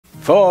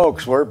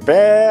Folks, we're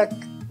back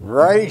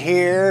right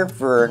here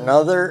for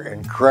another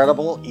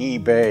incredible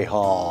eBay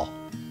haul.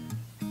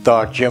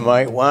 Thought you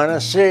might want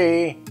to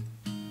see.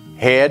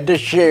 Had to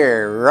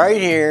share right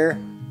here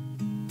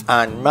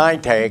on my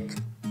take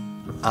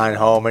on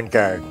home and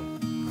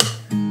garden.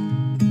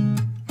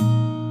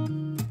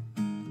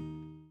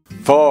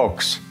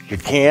 Folks, you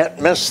can't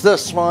miss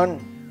this one.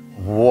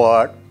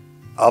 What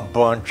a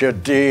bunch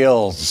of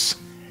deals.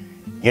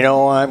 You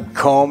know, I'm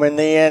combing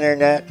the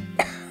internet,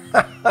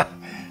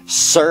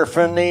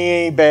 surfing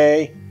the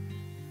eBay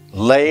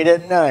late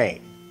at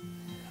night.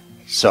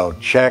 So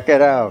check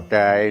it out,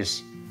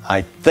 guys.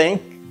 I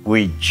think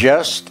we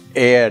just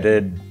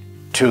added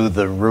to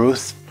the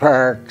Ruth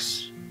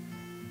Parks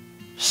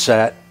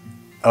set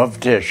of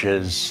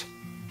dishes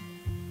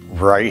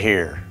right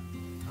here.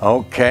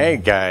 Okay,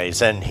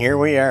 guys, and here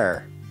we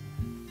are.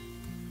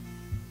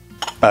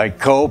 By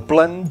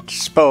Copeland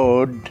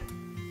Spode,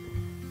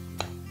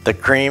 the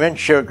cream and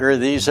sugar.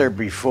 These are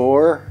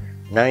before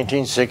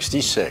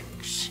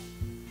 1966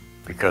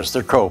 because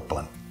they're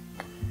Copeland.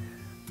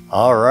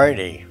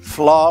 Alrighty,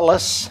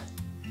 flawless,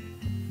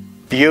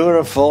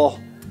 beautiful,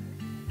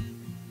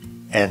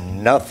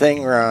 and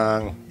nothing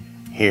wrong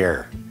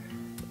here.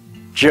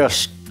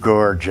 Just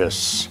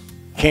gorgeous.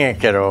 Can't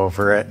get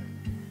over it.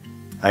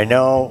 I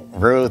know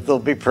Ruth will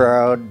be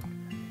proud.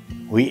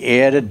 We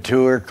added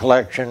to her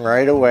collection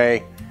right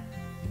away.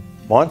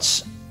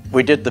 Once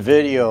we did the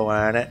video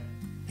on it,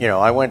 you know,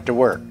 I went to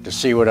work to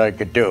see what I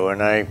could do,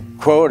 and I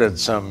quoted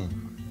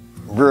some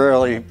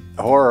really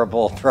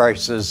horrible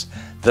prices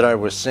that I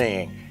was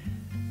seeing.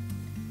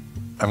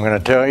 I'm going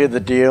to tell you the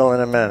deal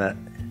in a minute.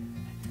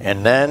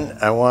 And then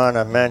I want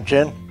to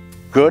mention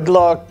good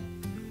luck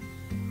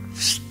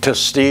to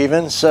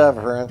Steven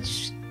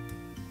Severance,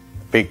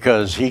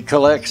 because he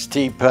collects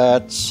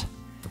teapots,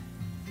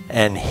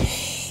 and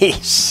he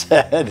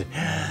said,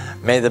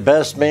 may the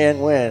best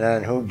man win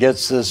on who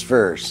gets this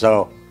first.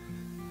 So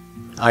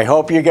I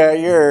hope you got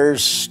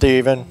yours,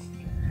 Steven.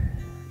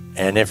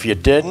 And if you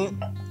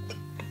didn't,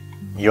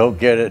 you'll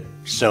get it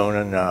soon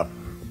enough,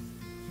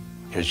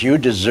 because you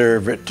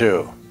deserve it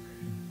too.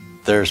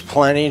 There's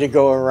plenty to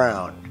go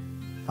around.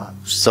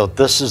 So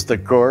this is the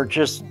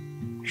gorgeous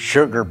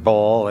sugar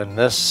bowl in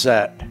this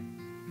set.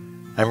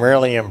 I'm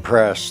really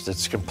impressed.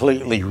 It's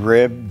completely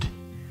ribbed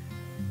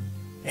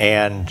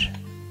and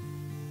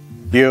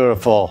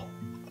beautiful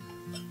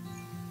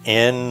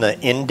in the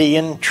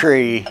Indian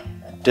tree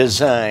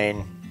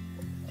design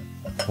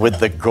with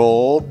the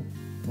gold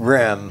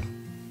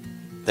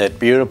rim, that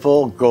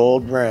beautiful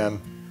gold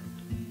rim,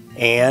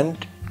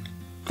 and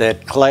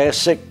that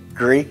classic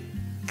Greek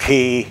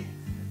key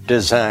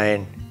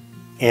design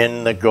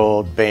in the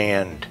gold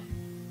band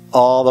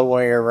all the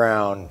way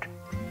around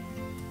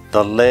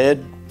the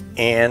lid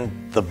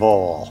and the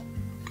bowl.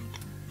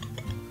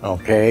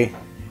 Okay,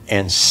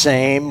 and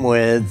same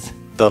with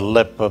the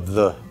lip of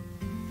the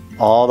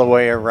all the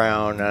way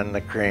around on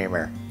the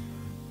creamer.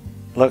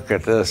 Look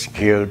at this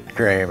cute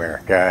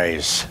creamer,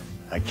 guys.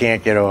 I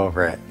can't get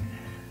over it.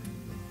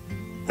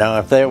 Now,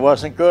 if that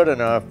wasn't good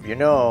enough, you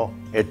know,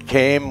 it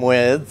came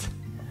with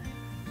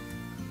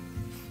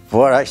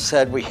what I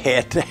said we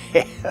had to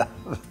have.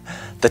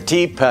 The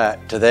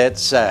teapot to that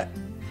set.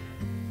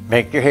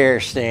 Make your hair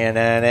stand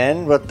on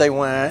end, what they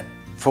want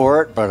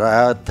for it, but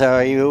I'll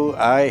tell you,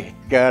 I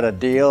got a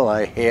deal.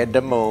 I had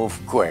to move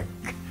quick.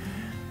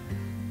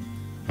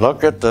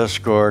 Look at this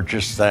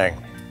gorgeous thing.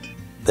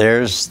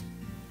 There's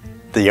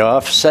the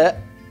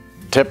offset,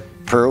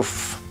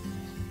 tip-proof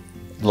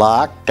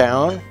lock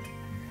down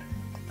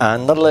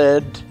on the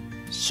lid,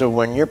 so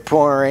when you're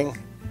pouring,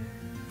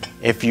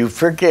 if you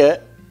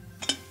forget,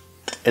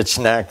 it's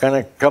not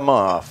going to come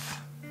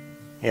off.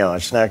 You know,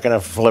 it's not going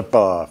to flip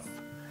off.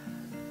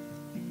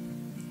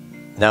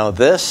 Now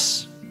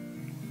this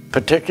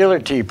particular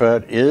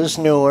teapot is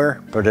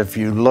newer, but if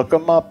you look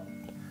them up,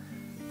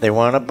 they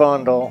want a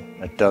bundle.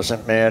 It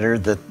doesn't matter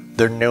that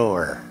they're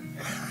newer.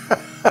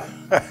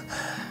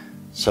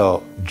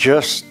 So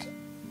just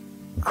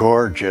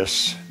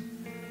gorgeous,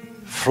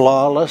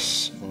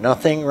 flawless,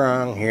 nothing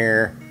wrong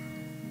here.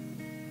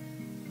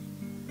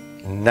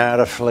 Not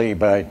a flea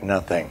bite,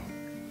 nothing.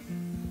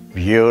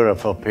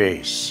 Beautiful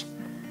piece.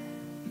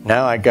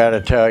 Now I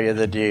gotta tell you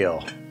the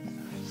deal.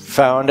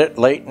 Found it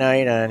late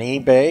night on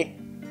eBay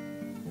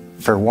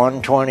for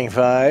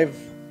 $125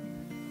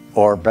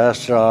 or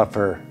best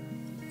offer.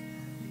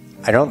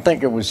 I don't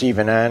think it was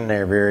even on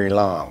there very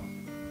long.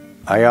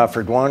 I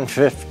offered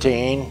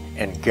 $115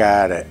 and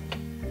got it.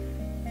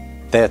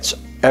 That's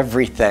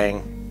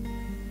everything.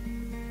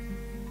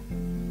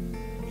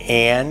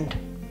 And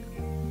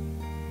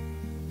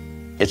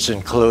it's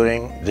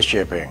including the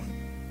shipping.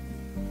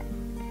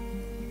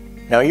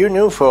 Now, you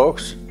new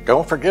folks,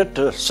 don't forget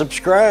to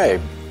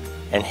subscribe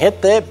and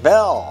hit that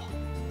bell,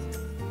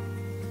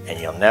 and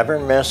you'll never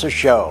miss a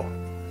show.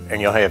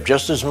 And you'll have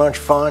just as much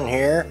fun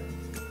here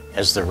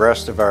as the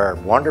rest of our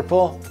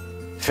wonderful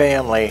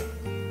family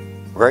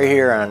right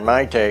here on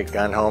my take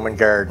on home and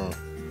garden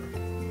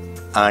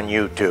on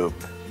YouTube.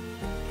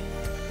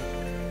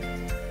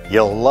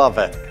 You'll love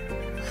it.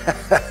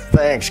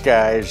 Thanks,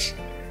 guys.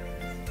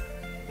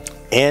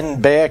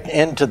 Back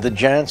into the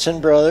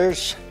Johnson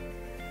Brothers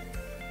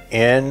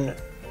in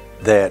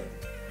that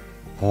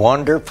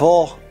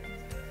wonderful,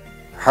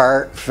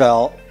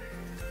 heartfelt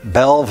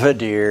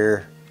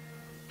Belvedere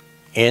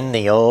in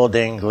the Old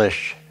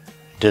English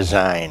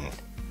design.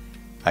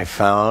 I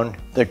found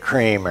the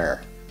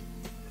creamer.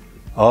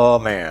 Oh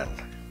man,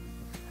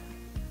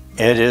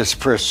 it is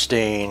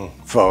pristine,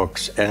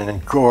 folks,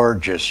 and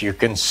gorgeous. You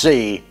can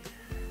see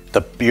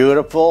the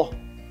beautiful,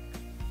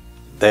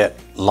 that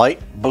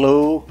light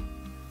blue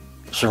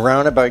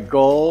surrounded by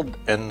gold,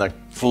 and the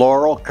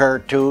floral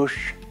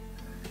cartouche,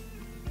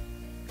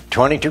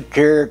 22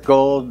 karat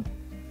gold,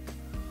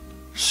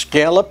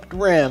 scalloped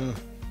rim,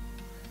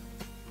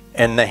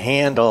 and the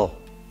handle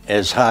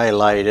is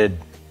highlighted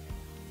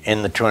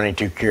in the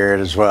 22 karat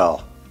as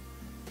well.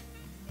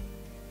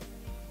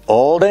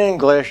 Old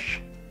English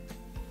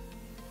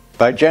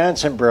by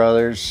Johnson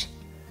Brothers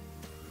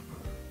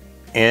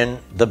in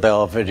the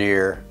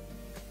Belvedere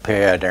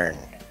pattern.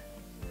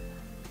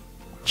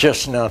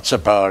 Just nuts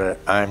about it.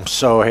 I'm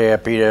so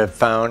happy to have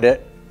found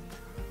it.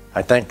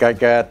 I think I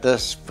got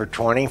this for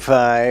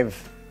 $25,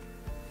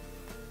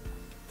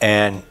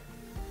 and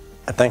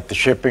I think the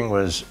shipping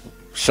was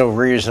so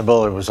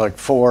reasonable. It was like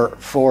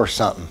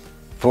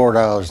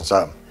 $4 and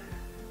something.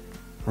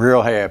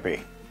 Real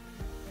happy.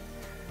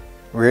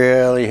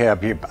 Really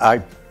happy.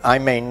 I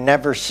may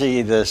never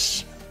see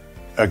this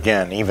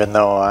again, even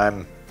though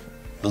I'm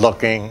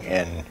looking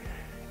and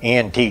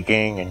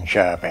antiquing and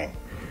shopping.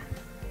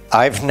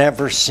 I've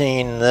never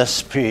seen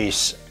this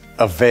piece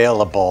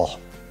available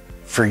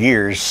for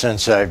years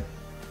since I've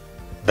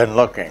been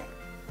looking.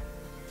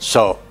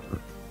 So,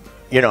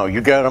 you know,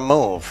 you gotta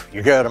move.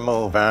 You gotta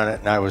move on it,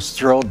 and I was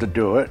thrilled to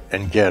do it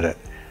and get it.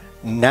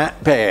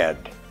 Not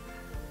bad.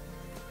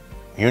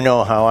 You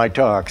know how I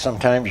talk.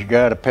 Sometimes you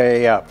gotta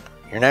pay up.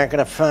 You're not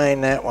gonna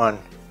find that one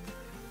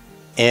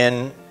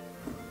in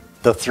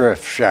the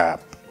thrift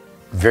shop.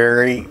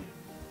 Very,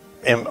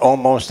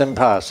 almost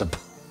impossible.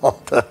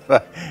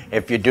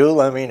 If you do,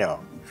 let me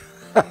know.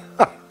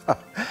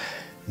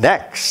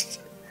 Next,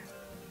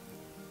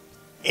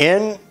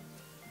 in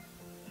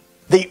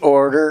the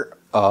order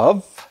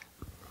of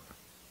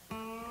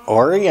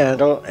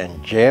Oriental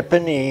and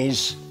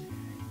Japanese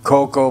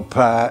cocoa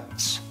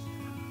pots.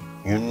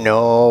 You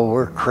know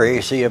we're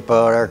crazy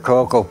about our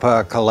cocoa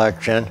pot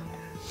collection.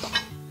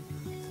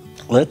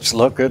 Let's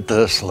look at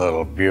this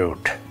little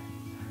beaut.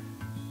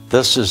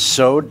 This is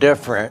so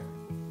different.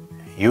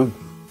 You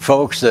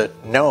folks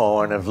that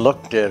know and have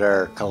looked at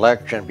our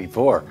collection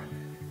before,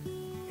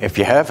 if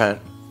you haven't,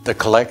 the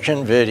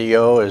collection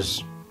video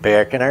is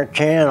back in our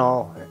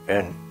channel,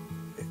 and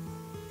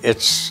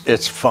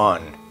it's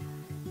fun.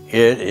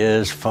 It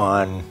is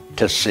fun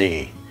to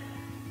see.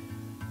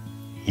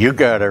 You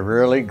gotta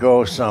really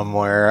go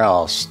somewhere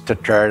else to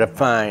try to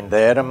find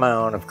that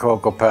amount of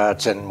cocoa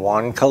pots in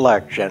one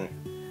collection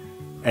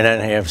and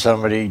then have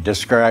somebody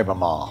describe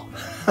them all.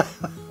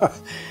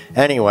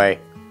 Anyway,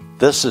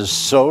 this is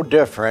so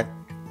different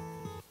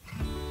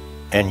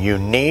and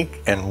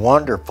unique and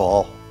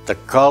wonderful. The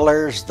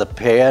colors, the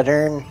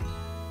pattern,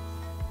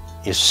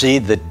 you see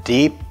the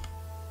deep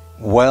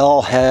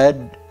well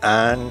head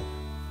on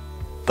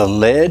the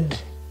lid,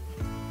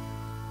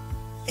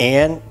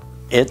 and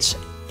it's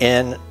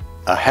in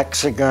a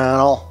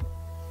hexagonal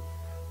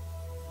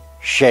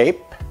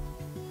shape.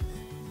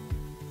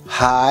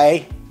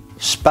 High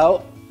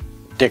spout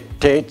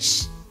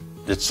dictates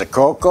it's a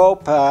cocoa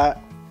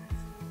pot,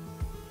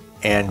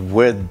 and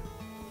with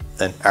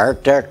an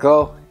Art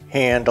Deco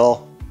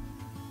handle.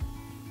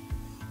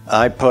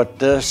 I put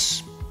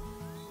this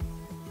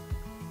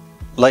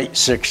late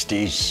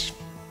 60s.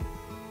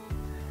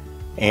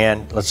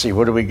 And let's see,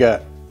 what do we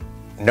got?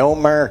 No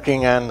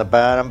marking on the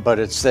bottom, but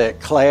it's that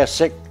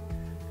classic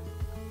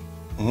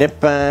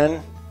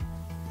Nippon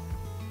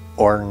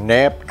or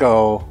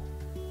Napco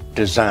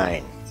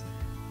design.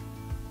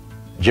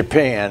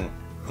 Japan,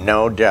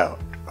 no doubt,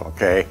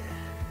 okay?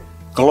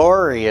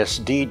 Glorious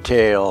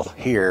detail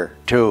here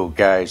too,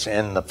 guys,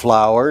 in the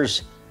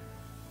flowers.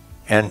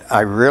 And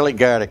I really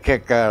got a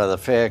kick out of the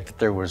fact that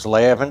there was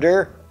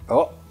lavender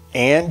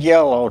and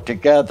yellow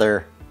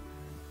together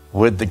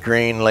with the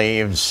green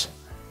leaves.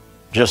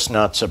 Just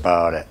nuts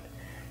about it.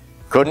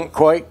 Couldn't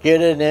quite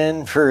get it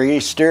in for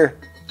Easter,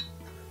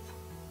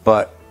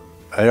 but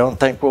I don't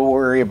think we'll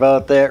worry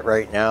about that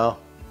right now.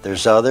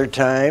 There's other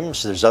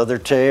times, there's other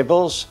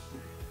tables,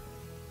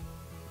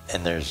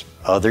 and there's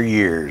other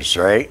years,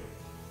 right?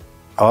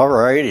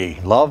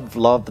 Alrighty,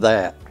 love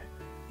that.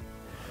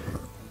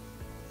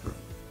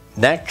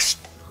 Next,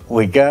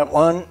 we got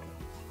one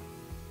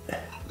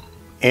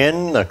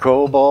in the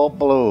cobalt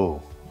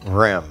blue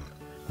rim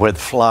with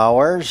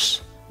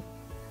flowers,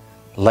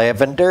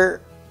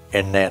 lavender,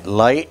 and that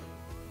light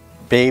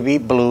baby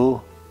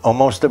blue,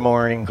 almost a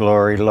morning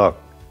glory look.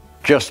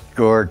 Just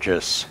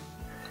gorgeous.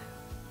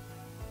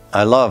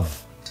 I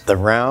love the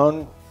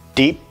round,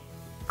 deep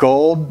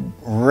gold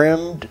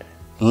rimmed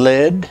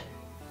lid.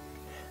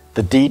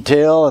 The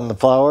detail and the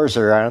flowers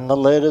are on the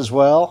lid as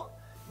well.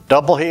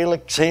 double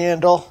helix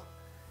handle,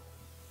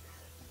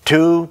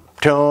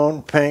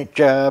 two-tone paint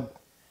job,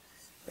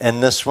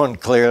 and this one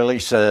clearly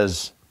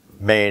says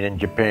made in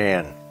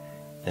Japan.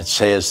 It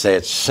says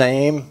that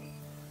same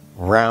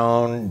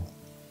round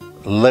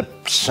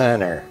lip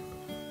center,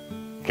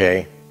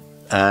 okay,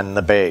 on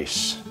the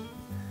base.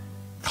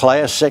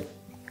 Classic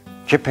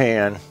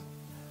Japan.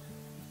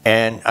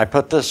 And I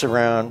put this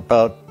around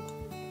about,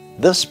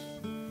 this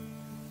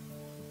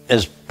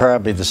is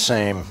probably the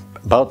same,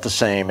 about the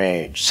same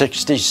age,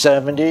 60s,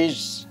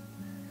 70s.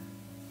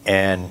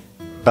 And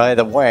by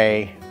the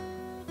way,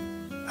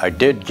 I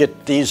did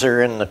get, these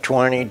are in the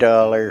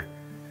 $20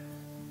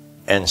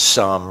 and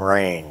some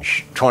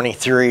range,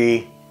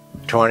 23,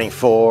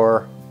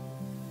 24,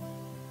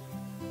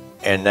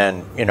 and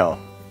then, you know,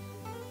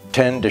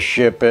 10 to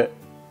ship it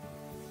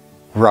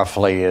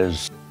roughly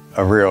is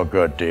a real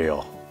good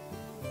deal.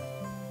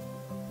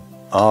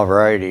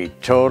 Alrighty,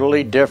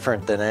 totally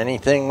different than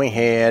anything we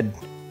had.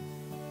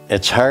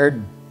 It's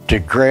hard to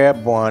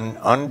grab one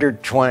under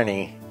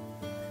 20,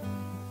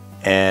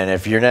 and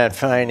if you're not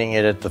finding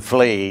it at the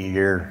flea,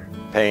 you're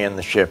paying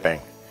the shipping.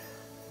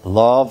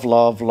 Love,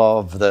 love,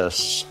 love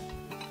this.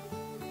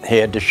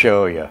 Had to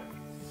show you.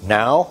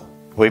 Now,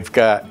 we've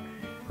got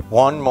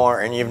one more,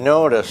 and you've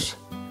noticed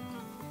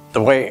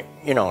the way,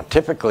 you know,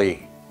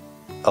 typically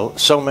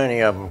so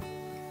many of them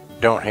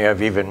don't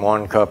have even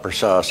one cup or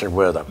saucer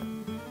with them.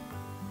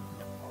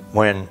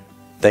 When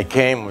they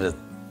came with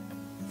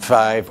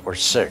 5 or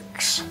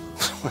 6,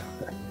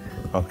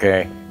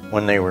 okay,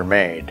 when they were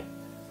made.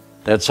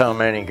 That's how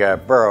many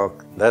got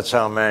broke. That's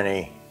how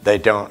many they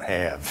don't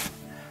have.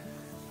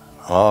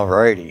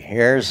 Alrighty,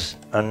 here's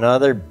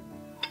another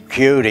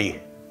cutie.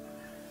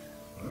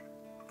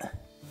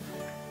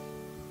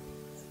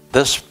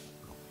 This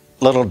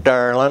little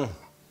darling,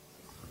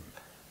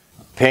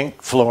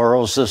 pink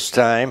florals this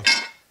time.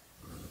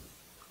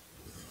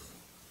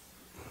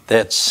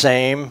 That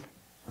same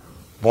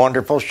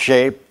wonderful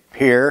shape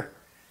here,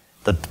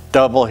 the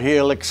double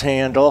helix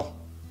handle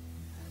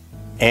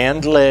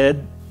and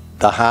lid,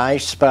 the high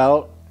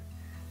spout,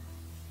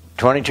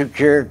 22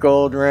 karat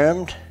gold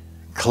rimmed,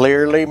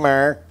 clearly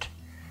marked,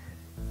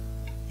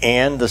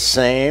 and the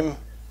same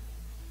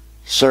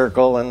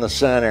circle in the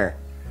center,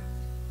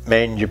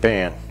 made in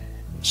Japan.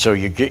 So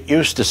you get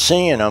used to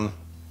seeing them.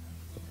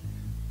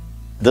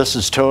 This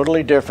is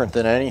totally different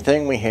than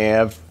anything we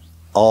have,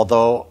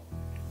 although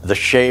the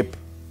shape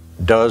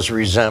does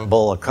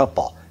resemble a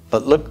couple.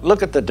 But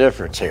look at the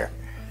difference here.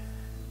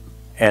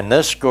 And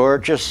this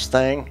gorgeous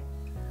thing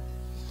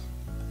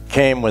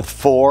came with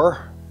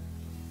 4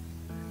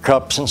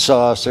 cups and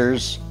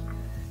saucers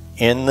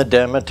in the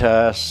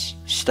Demitasse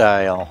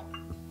style.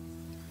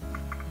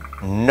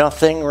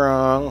 Nothing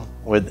wrong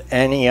with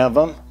any of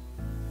them.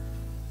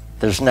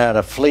 There's not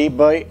a flea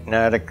bite,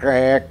 not a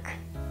crack.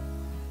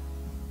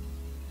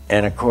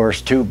 And of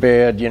course, too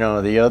bad, you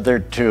know, the other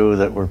 2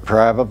 that were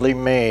probably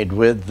made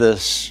with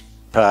this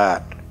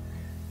pot,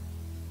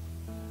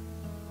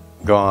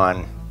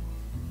 gone,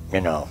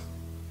 you know.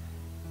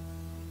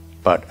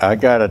 But I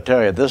gotta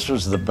tell you, this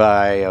was the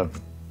buy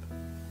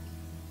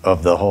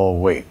of the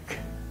whole week.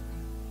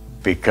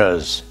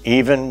 Because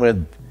even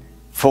with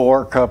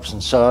 4 cups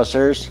and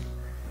saucers,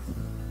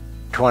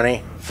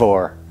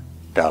 $24.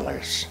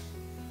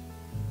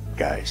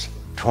 Guys,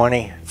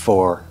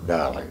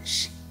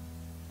 $24.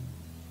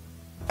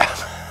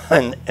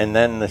 and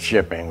then the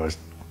shipping was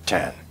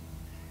 10.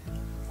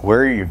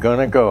 Where are you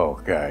gonna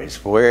go,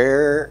 guys?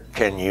 Where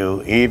can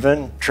you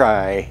even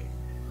try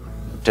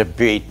to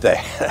beat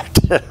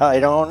that? I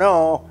don't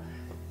know.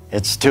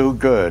 It's too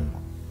good.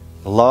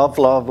 Love,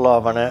 love,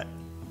 loving it.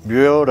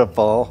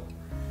 Beautiful.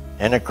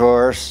 And of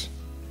course,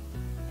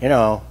 you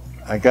know,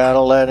 I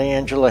gotta let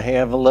Angela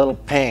have a little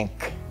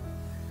pink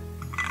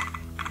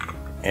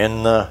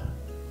in the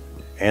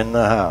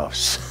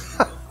house.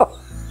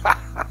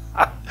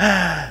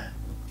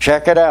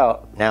 Check it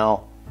out.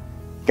 Now,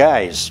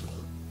 guys,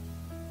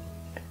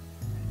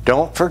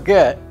 don't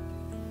forget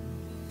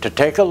to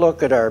take a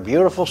look at our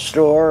beautiful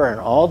store and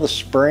all the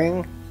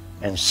spring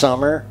and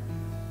summer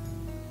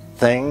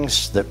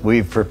things that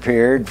we've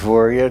prepared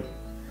for you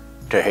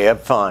to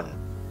have fun.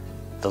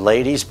 The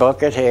ladies'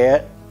 bucket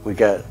hat, we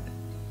got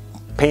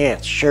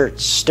pants,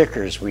 shirts,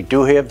 stickers. We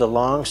do have the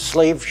long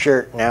sleeve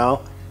shirt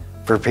now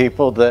for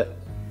people that,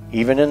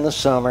 even in the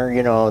summer,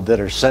 you know, that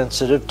are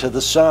sensitive to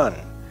the sun.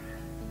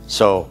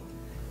 So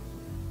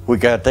we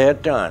got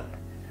that done.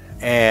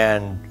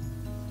 And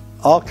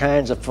all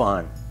kinds of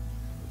fun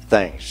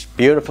things.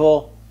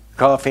 Beautiful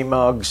coffee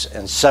mugs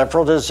and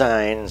several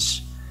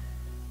designs.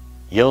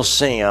 You'll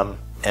see them.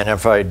 And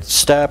if I'd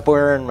stop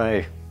wearing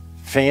my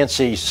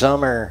fancy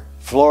summer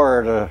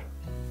Florida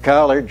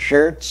collared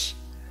shirts,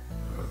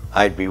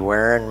 I'd be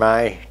wearing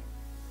my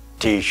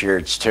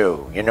t-shirts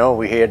too. You know,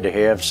 we had to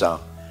have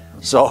some.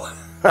 So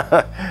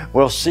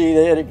we'll see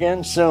that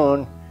again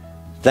soon.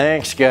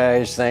 Thanks,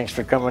 guys. Thanks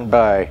for coming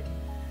by.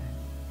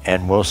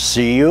 And we'll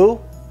see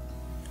you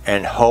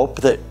and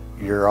hope that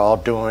you're all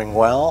doing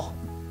well,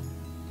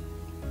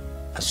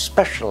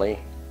 especially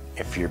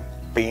if you're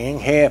being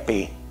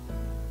happy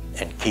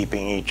and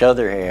keeping each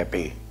other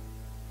happy,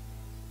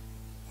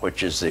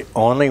 which is the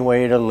only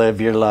way to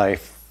live your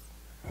life.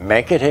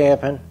 Make it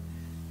happen.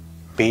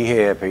 Be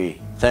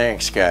happy.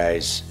 Thanks,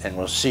 guys. And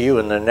we'll see you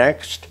in the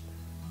next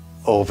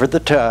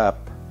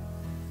over-the-top,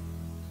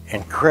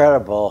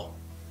 incredible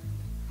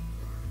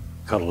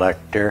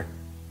collector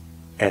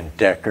and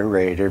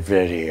decorator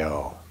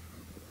video.